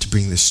 to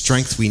bring the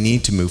strength we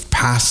need to move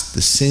past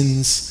the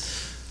sins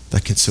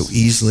that can so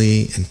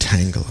easily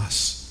entangle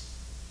us.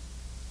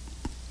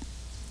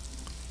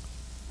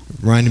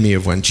 It reminded me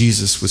of when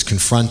Jesus was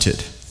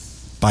confronted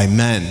by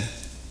men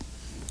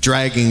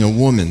dragging a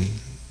woman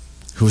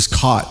who was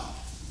caught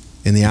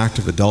in the act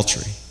of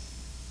adultery.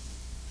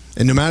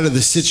 And no matter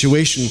the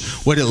situation,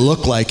 what it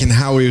looked like, and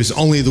how it was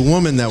only the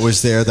woman that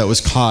was there that was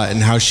caught,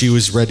 and how she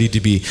was ready to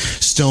be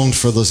stoned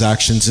for those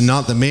actions, and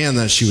not the man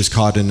that she was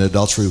caught in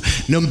adultery.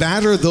 No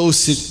matter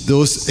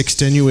those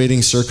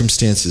extenuating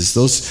circumstances,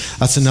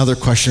 that's another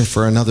question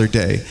for another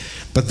day.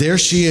 But there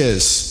she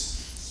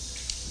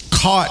is,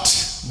 caught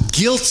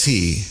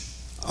guilty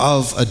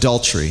of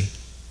adultery.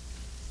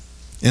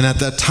 And at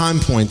that time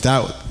point,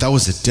 that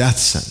was a death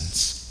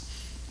sentence.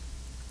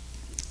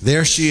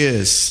 There she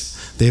is.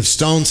 They have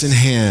stones in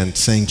hand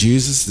saying,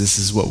 Jesus, this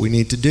is what we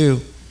need to do.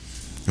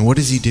 And what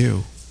does he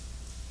do?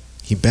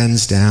 He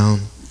bends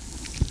down.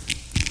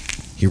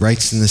 He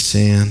writes in the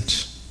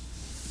sand.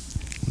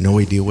 No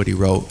idea what he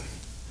wrote.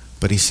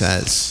 But he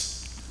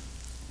says,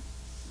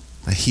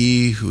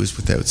 he who is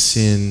without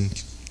sin,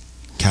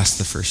 cast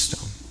the first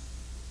stone.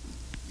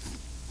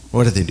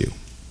 What do?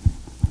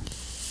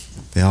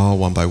 They all,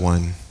 one by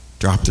one,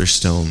 drop their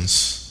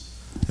stones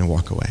and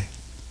walk away.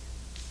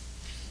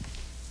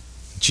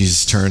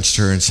 Jesus turns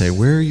to her and says,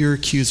 where are your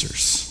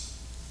accusers?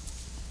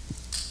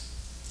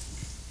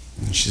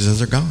 And she says,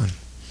 they're gone.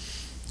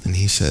 And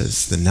he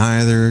says, then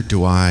neither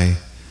do I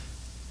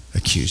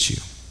accuse you.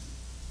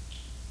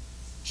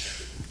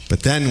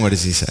 But then what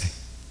does he say?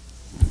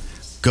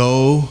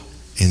 Go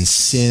and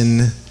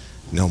sin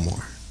no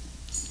more.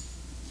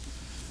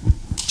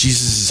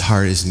 Jesus'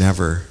 heart is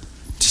never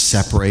to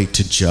separate,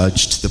 to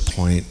judge to the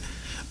point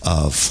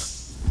of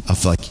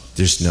like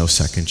there's no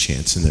second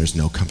chance and there's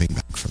no coming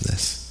back from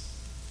this.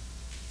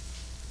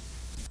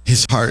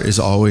 His heart is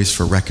always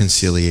for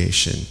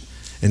reconciliation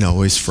and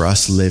always for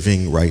us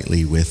living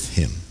rightly with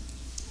him.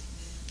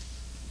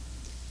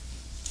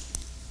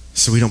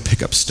 So we don't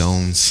pick up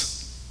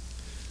stones.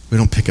 We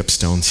don't pick up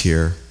stones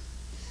here.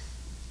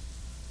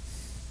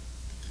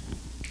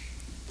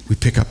 We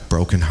pick up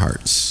broken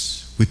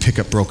hearts. We pick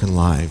up broken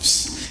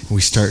lives. And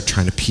we start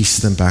trying to piece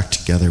them back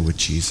together with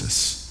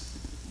Jesus.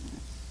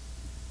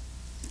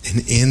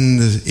 And in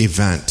the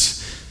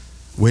event,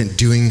 when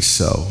doing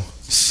so,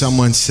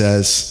 someone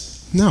says,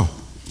 no,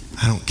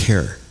 I don't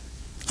care.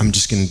 I'm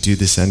just going to do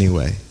this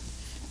anyway.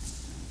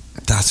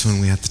 That's when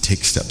we have to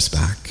take steps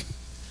back.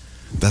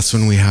 That's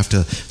when we have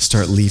to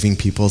start leaving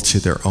people to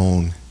their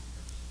own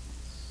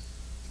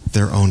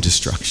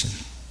destruction.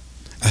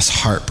 As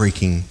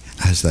heartbreaking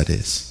as that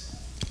is.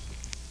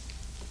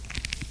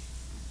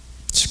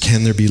 So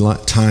can there be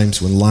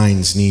times when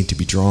lines need to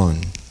be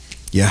drawn?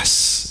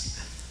 Yes.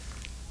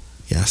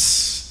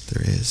 Yes,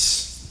 there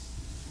is.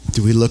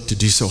 Do we look to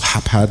do so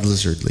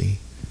haphazardly?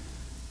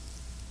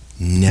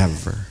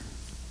 Never.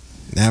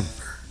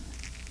 Never.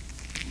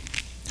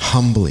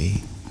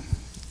 Humbly,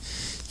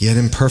 yet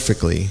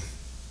imperfectly,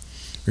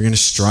 we're going to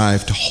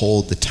strive to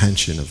hold the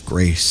tension of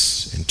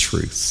grace and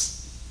truth.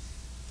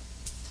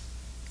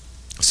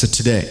 So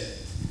today,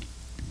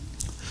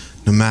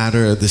 no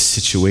matter the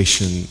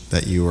situation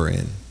that you are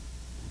in,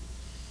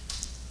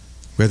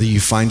 whether you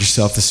find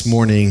yourself this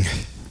morning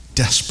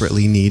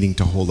desperately needing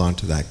to hold on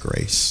to that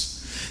grace,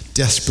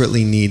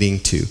 desperately needing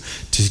to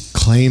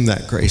claim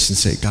that grace and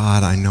say,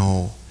 God, I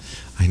know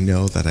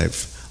that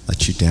I've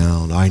let you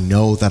down. I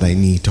know that I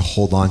need to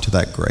hold on to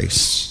that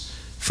grace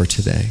for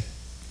today.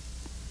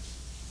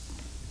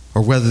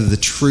 Or whether the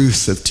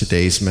truth of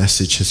today's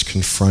message has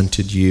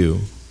confronted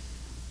you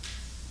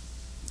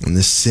and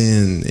the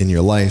sin in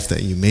your life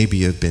that you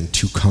maybe have been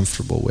too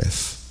comfortable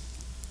with.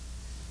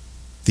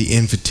 The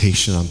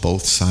invitation on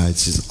both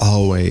sides is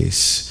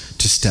always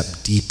to step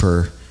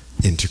deeper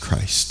into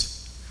Christ.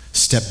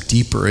 Step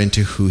deeper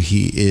into who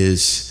he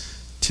is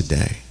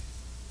today.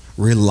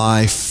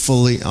 Rely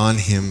fully on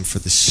him for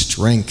the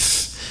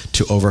strength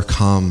to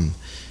overcome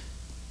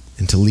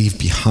and to leave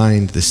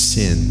behind the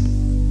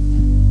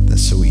sin that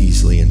so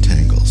easily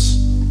entangles.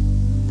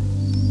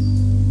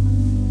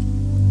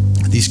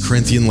 These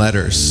Corinthian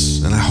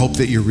letters, and I hope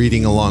that you're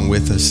reading along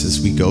with us as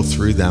we go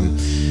through them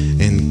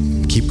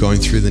and keep going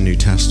through the New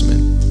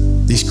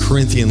Testament. These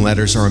Corinthian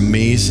letters are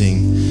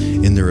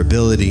amazing in their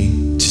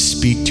ability to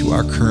speak to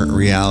our current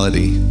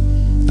reality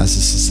as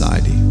a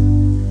society.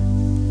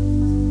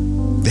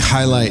 They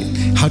highlight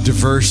how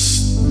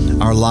diverse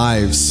our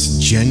lives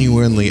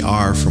genuinely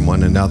are from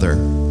one another.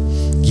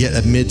 Yet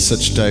amid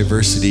such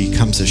diversity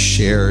comes a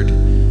shared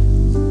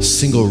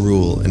single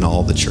rule in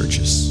all the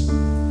churches.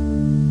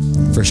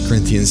 1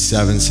 Corinthians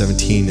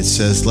 7:17, it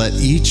says, "Let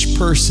each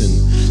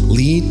person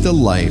lead the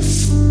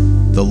life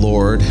the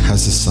Lord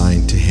has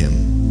assigned to him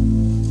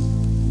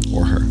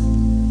or her,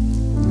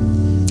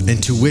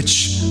 and to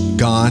which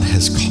God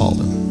has called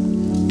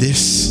him.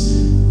 This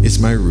is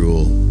my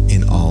rule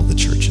in all the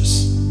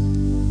churches."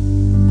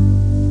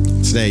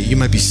 Today, you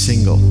might be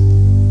single.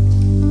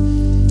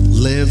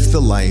 Live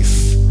the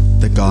life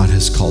that God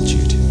has called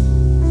you to.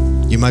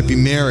 You might be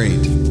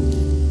married.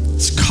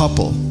 As a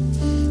couple,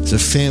 as a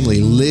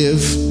family,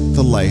 live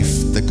the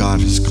life that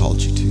God has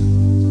called you to.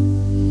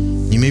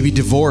 You may be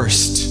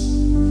divorced.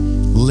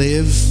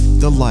 Live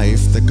the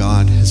life that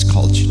God has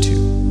called you to.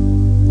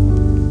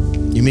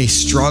 You may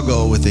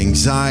struggle with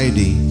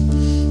anxiety,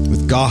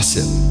 with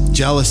gossip,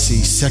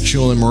 jealousy,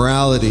 sexual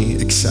immorality,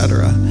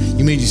 etc.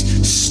 You may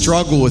just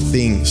struggle with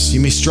things.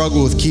 You may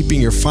struggle with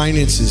keeping your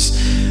finances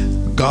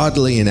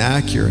godly and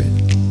accurate.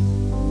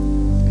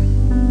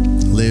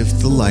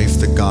 Live the life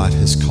that God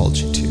has called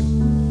you to.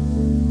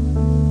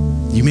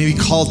 You may be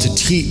called to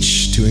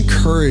teach, to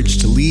encourage,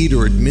 to lead,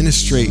 or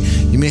administrate.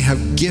 You may have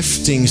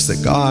giftings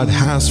that God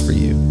has for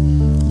you.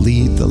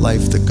 Lead the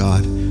life that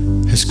God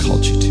has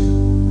called you to.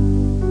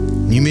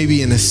 You may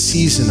be in a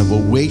season of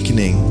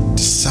awakening,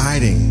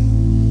 deciding,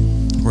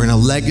 or in a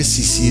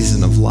legacy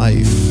season of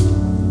life.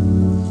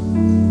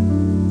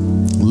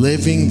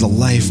 Living the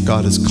life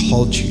God has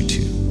called you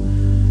to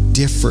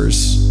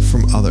differs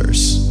from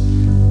others,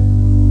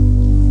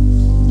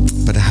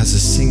 but it has a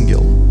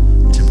single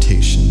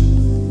temptation.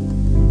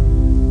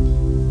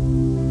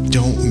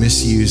 Don't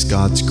misuse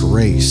God's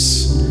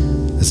grace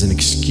as an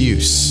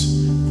excuse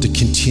to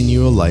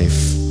continue a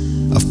life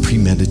of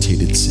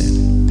premeditated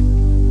sin.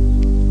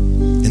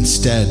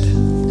 Instead,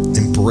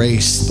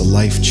 embrace the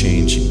life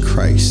change in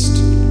Christ.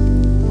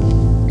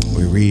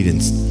 We read in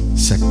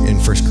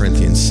 1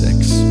 Corinthians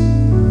 6,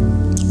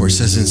 where it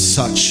says, "And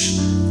such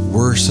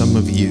were some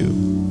of you,"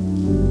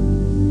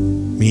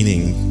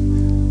 meaning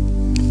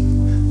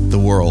the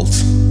world,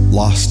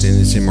 lost in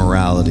its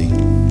immorality.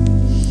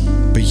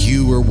 "But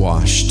you were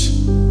washed,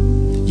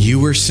 you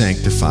were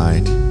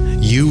sanctified,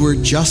 you were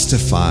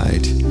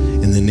justified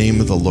in the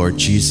name of the Lord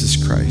Jesus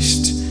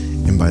Christ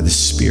and by the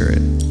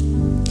Spirit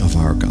of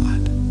our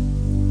God.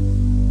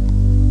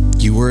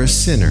 You were a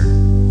sinner,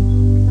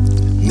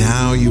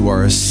 now you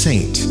are a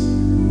saint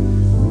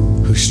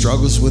who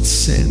struggles with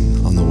sin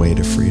on the way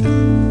to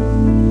freedom.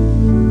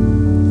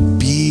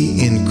 Be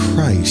in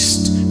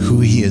Christ who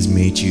he has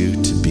made you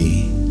to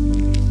be,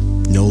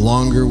 no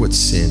longer what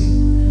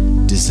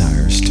sin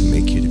desires to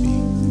make you to be."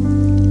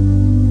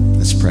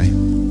 Let's pray.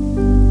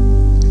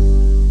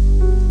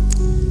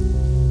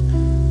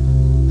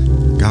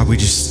 God, we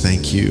just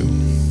thank you.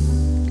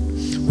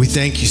 We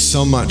thank you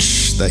so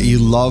much that you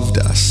loved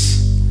us.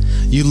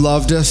 You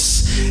loved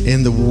us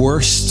in the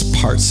worst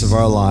parts of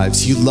our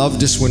lives. You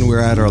loved us when we were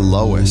at our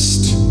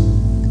lowest.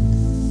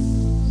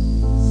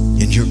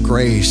 And your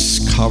grace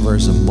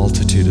covers a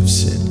multitude of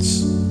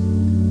sins.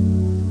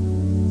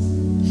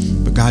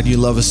 But God, you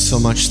love us so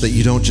much that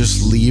you don't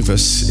just leave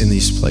us in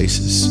these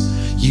places.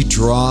 You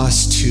draw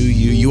us to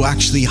you. You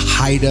actually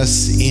hide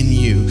us in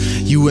you.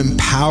 You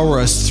empower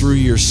us through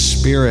your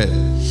Spirit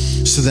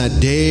so that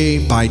day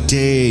by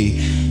day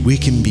we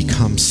can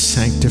become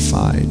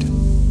sanctified.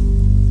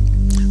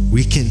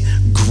 We can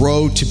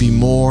grow to be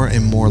more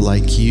and more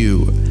like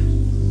you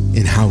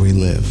in how we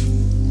live.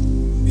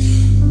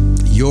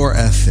 Your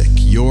ethic,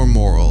 your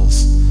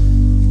morals,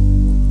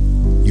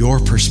 your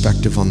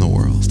perspective on the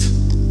world.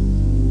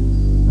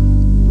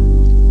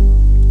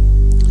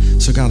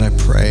 So God, I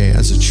pray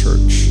as a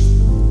church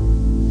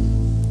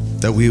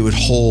that we would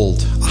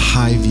hold a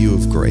high view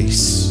of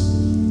grace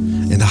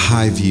and a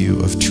high view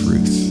of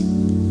truth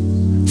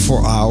for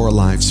our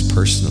lives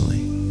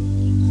personally,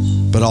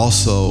 but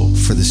also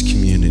for this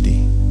community.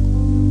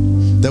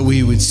 That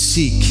we would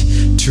seek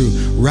to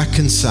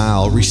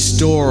reconcile,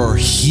 restore,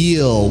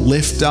 heal,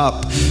 lift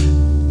up,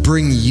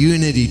 bring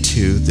unity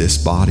to this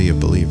body of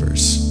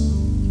believers.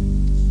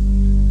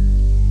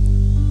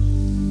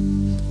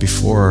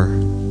 Before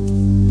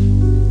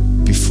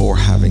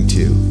having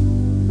to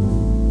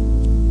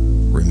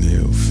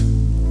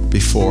remove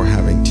before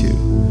having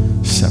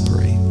to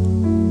separate.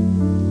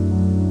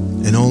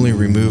 And only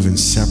remove and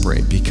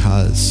separate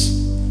because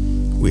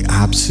we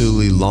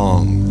absolutely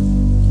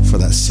long for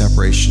that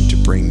separation to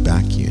bring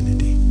back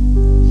unity,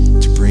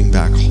 to bring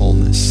back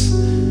wholeness,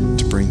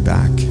 to bring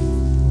back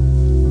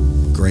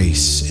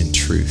grace and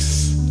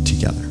truth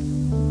together.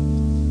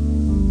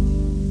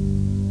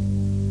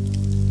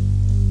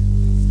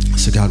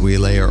 So God, we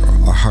lay our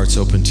hearts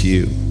open to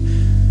you.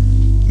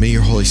 May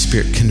your Holy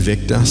Spirit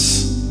convict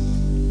us,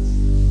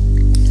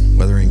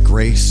 whether in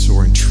grace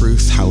or in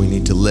truth, how we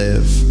need to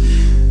live.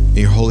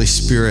 May your Holy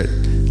Spirit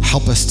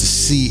help us to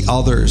see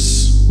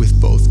others with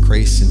both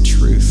grace and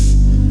truth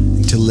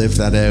and to live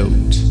that out.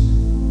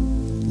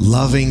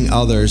 Loving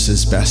others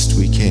as best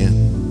we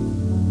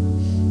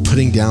can.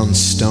 Putting down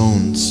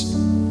stones.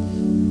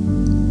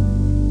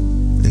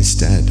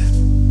 Instead,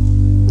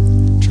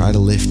 try to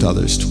lift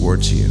others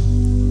towards you.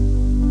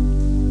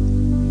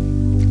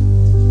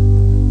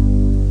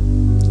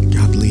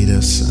 God, lead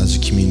us as a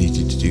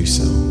community to do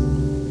so.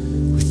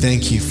 We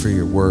thank you for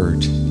your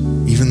word,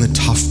 even the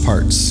tough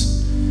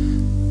parts,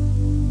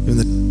 even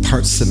the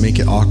parts that make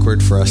it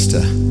awkward for us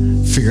to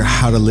figure out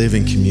how to live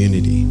in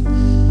community.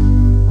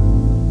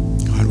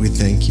 God, we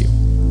thank you.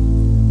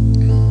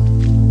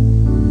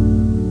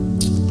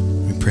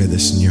 We pray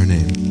this in your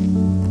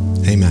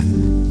name.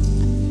 Amen.